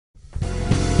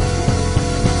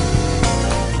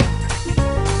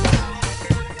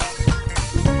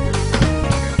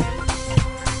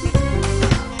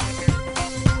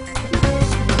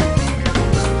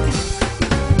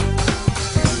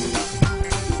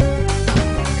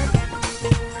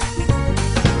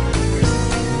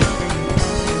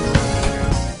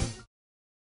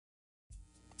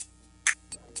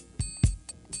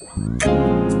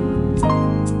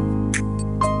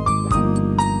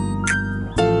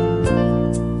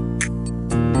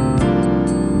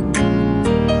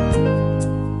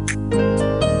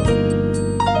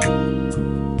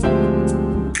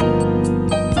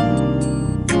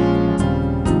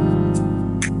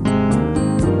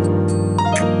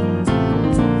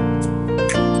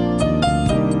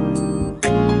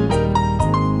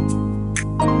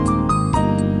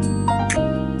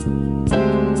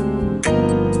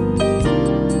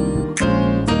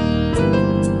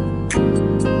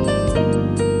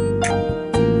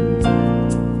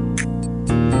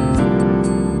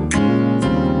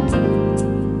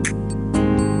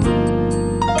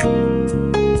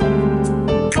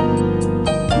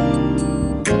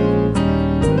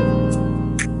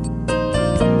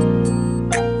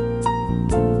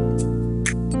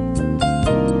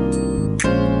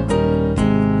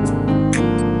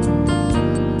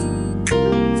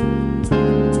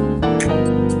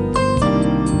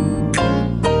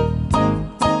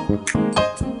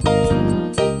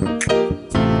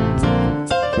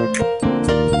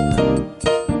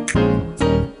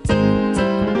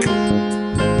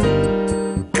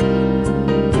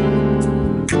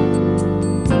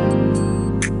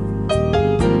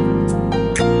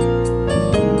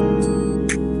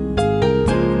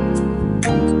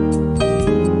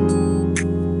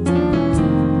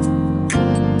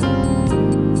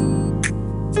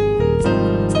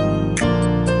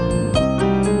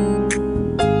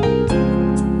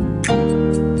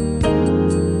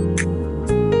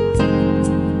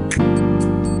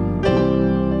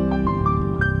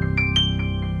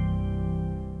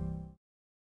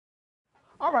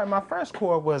first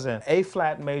chord was an A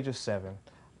flat major 7.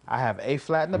 I have A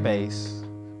flat in the bass,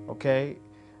 okay?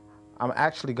 I'm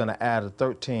actually gonna add a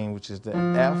 13, which is the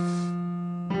F,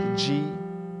 G,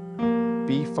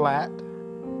 B flat,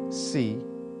 C,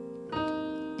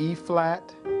 E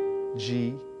flat,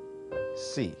 G,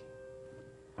 C.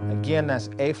 Again, that's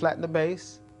A flat in the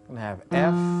bass. I'm gonna have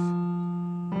F,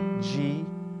 G,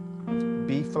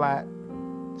 B flat,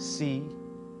 C,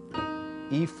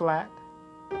 E flat,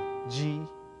 G,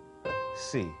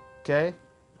 C, okay?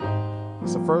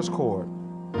 It's the first chord.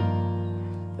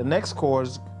 The next chord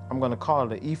is, I'm gonna call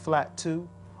it an E flat 2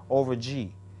 over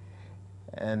G.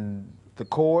 And the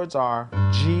chords are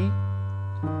G,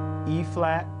 E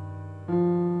flat,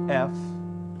 F,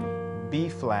 B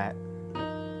flat,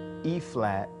 E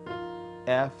flat,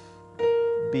 F,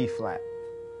 B flat.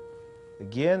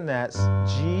 Again, that's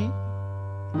G,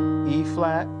 E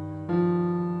flat,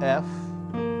 F,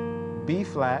 B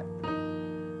flat,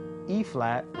 E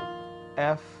flat,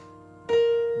 F,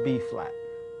 B flat.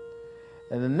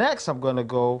 And the next I'm going to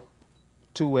go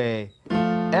to a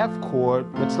F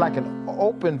chord, which is like an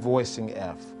open voicing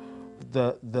F.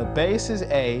 The bass is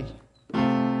A,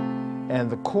 and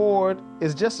the chord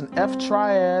is just an F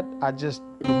triad. I just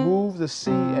remove the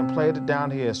C and played it down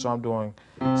here. So I'm doing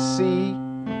C,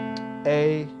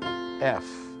 A, F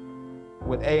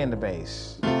with A in the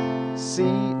bass. C,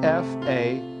 F,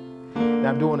 A. Now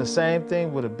I'm doing the same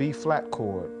thing with a B flat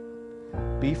chord.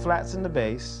 B flat's in the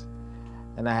bass,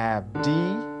 and I have D,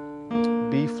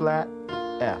 B flat,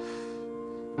 F.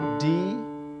 D,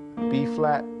 B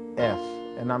flat, F.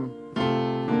 And I'm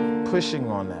pushing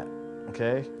on that,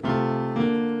 okay?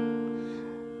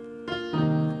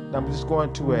 Now I'm just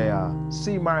going to a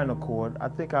C minor chord. I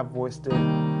think I voiced it.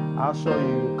 I'll show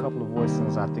you a couple of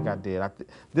voicings I think I did.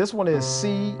 This one is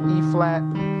C, E flat,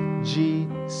 G,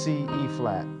 C, E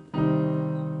flat.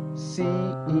 C,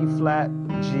 E flat,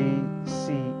 G,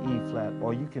 C, E flat.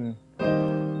 Or you can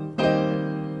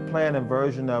play an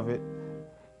inversion of it,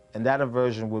 and that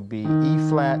inversion would be E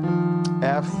flat,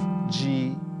 F,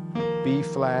 G, B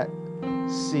flat,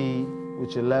 C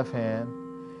with your left hand,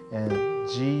 and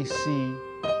G, C,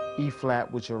 E flat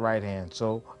with your right hand.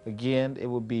 So again, it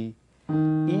would be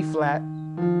E flat,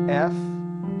 F,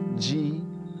 G,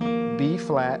 B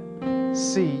flat,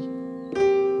 C,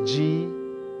 G,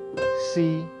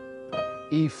 C,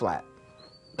 E flat.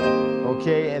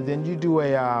 Okay, and then you do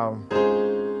a,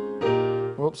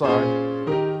 whoops, sorry.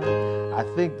 I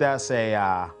think that's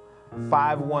a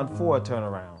 5-1-4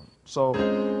 turnaround. So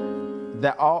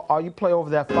that all you play over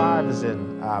that 5 is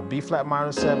in B flat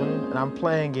minor 7, and I'm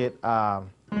playing it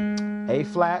A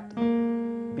flat,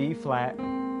 B flat,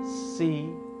 C,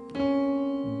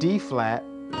 D flat,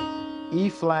 E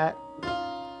flat,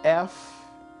 F,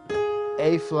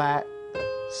 A flat,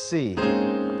 C.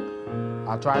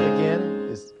 I'll try it again.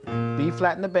 It's B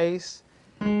flat in the bass,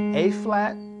 A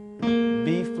flat,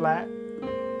 B flat,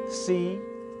 C,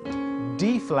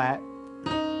 D flat,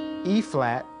 E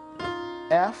flat,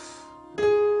 F,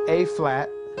 A flat,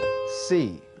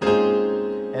 C.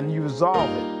 And you resolve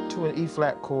it to an E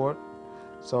flat chord.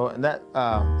 So in that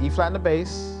E flat in the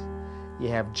bass, you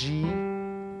have G,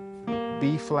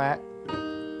 B flat,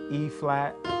 E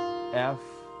flat, F,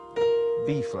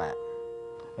 B flat.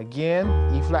 Again,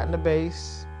 E flat in the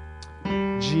bass,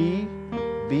 G,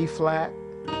 B flat,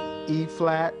 E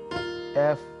flat,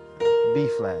 F, B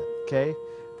flat, okay?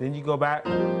 Then you go back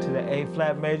to the A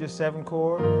flat major 7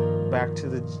 chord, back to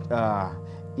the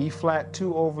E flat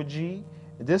 2 over G.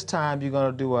 This time you're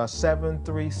gonna do a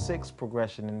 7-3-6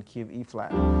 progression in the key of E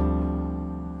flat.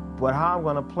 But how I'm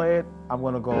gonna play it, I'm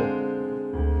gonna go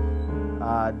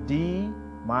D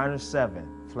minor 7,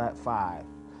 flat 5.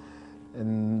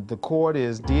 And the chord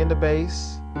is D in the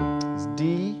bass, it's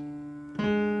D,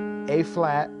 A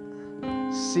flat,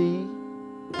 C,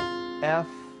 F,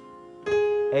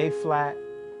 A flat,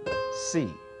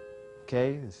 C.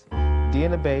 Okay, it's D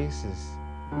in the bass is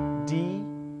D,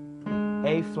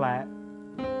 A flat,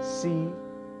 C,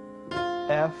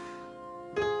 F,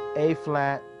 A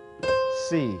flat,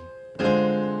 C.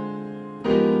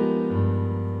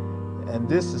 And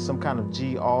this is some kind of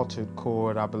G altered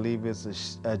chord. I believe it's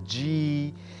a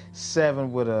G7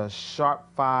 with a sharp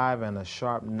 5 and a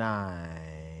sharp 9.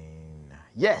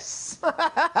 Yes!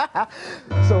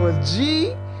 So it's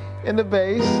G in the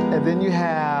bass, and then you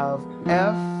have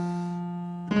F,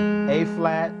 A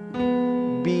flat,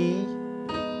 B,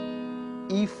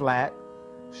 E flat,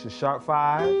 which is sharp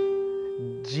 5,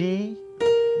 G,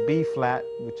 B flat,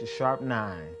 which is sharp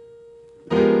 9.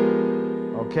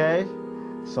 Okay?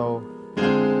 So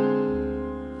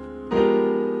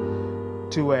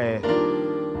to a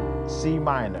C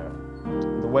minor.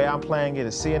 The way I'm playing it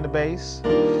is C in the bass,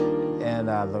 and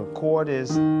the chord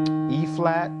is E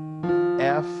flat,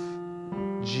 F,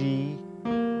 G,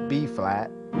 B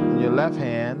flat. In your left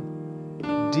hand,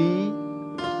 D,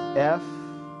 F,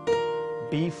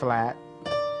 B flat,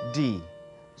 D.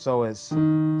 So it's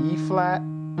E flat,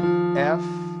 F,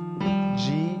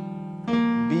 G,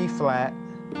 B flat,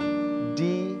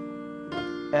 D,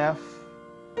 F,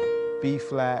 B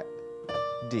flat,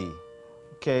 D.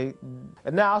 Okay,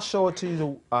 and now I'll show it to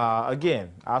you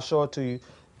again. I'll show it to you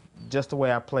just the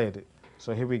way I played it.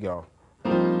 So here we go.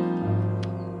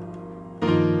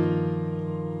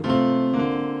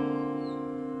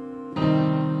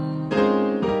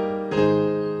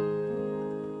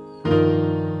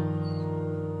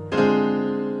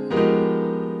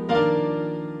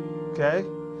 Okay,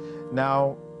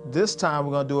 now this time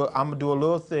I'm gonna do a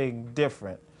little thing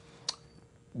different.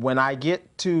 When I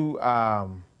get to,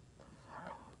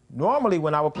 normally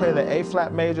when I would play the A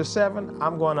flat major 7,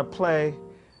 I'm going to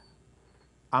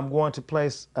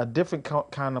place a different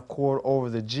kind of chord over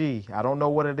the G. I don't know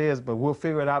what it is, but we'll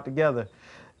figure it out together.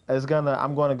 I'm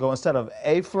going to go, instead of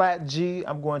A flat G,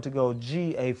 I'm going to go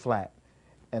G A flat,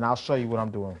 and I'll show you what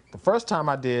I'm doing. The first time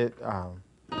I did,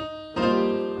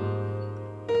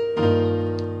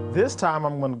 this time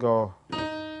I'm going to go,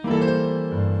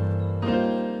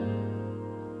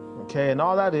 okay, and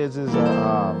all that is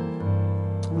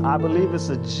I believe it's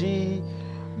a G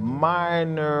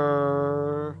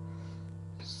minor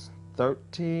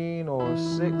 13 or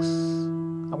 6.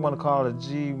 I'm going to call it a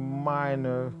G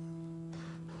minor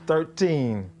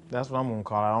 13. That's what I'm going to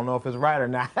call it. I don't know if it's right or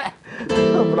not,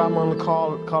 but I'm going to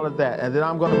call it that. And then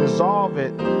I'm going to resolve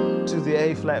it to the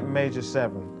A flat major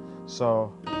 7.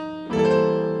 So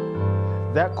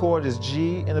that chord is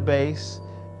G in the bass,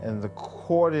 and the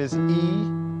chord is E,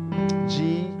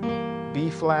 G, B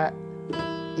flat,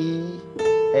 E,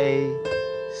 A,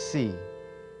 C.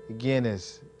 Again,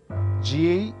 it's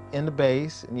G in the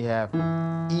bass, and you have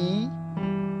E,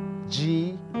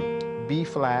 G, B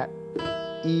flat,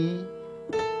 E,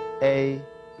 A,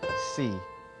 C.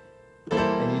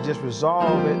 And you just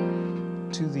resolve it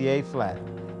to the A flat.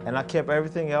 And I kept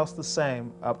everything else the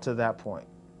same up to that point.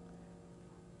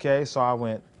 Okay, so I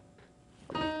went,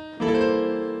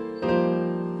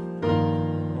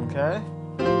 okay.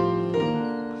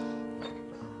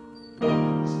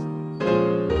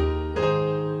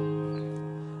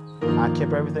 I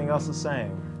kept everything else the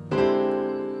same.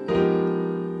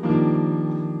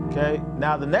 Okay,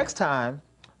 now the next time,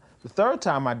 the third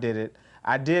time I did it,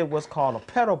 I did what's called a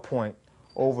pedal point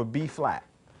over B flat.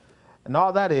 And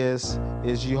all that is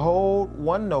you hold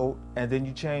one note and then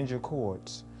you change your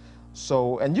chords.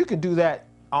 So, and you can do that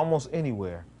almost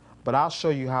anywhere, but I'll show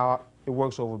you how it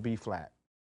works over B flat.